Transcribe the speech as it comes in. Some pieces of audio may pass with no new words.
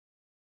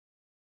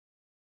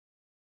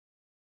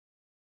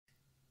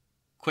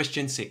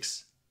Question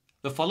 6.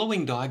 The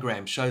following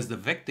diagram shows the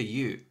vector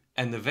u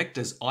and the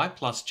vectors I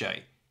plus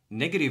j,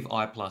 negative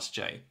I plus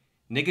j,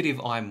 negative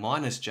I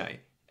minus j,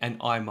 and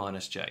I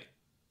minus j.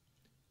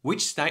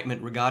 Which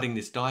statement regarding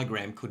this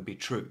diagram could be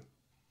true?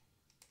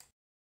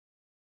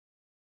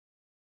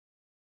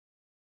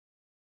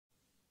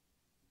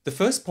 The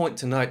first point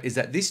to note is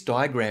that this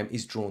diagram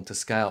is drawn to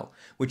scale,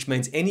 which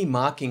means any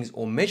markings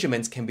or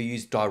measurements can be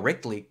used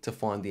directly to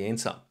find the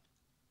answer.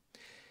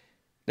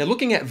 Now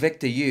looking at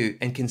vector u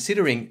and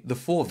considering the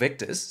four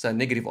vectors, so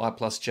negative I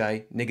plus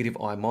j, negative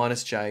I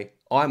minus j,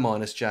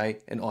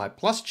 and I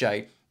plus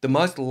j, the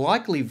most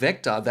likely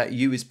vector that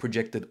u is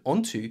projected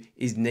onto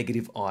is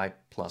negative I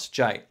plus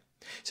j.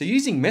 So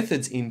using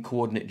methods in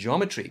coordinate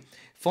geometry,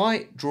 if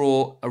I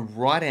draw a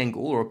right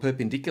angle or a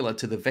perpendicular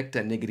to the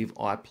vector negative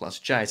I plus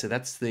j, so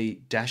that's the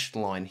dashed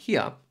line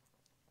here,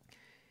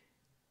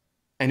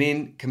 and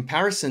in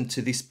comparison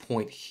to this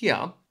point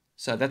here,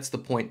 so that's the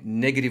point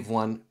negative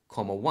 1,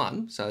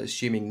 1, so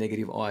assuming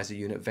negative I is a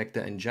unit vector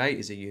and j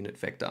is a unit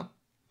vector,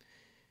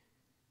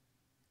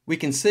 we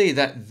can see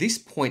that this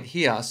point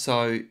here,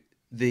 so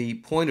the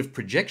point of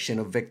projection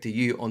of vector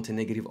u onto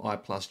negative I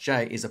plus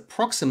j is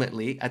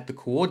approximately at the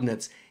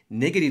coordinates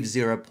negative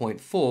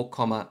 0.4,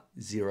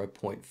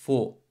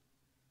 0.4.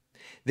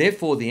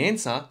 Therefore, the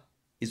answer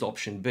is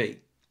option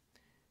B.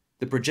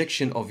 The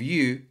projection of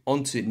u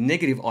onto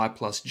negative I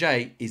plus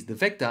j is the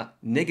vector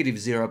negative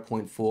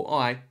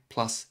 0.4i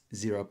plus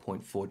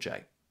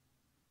 0.4j.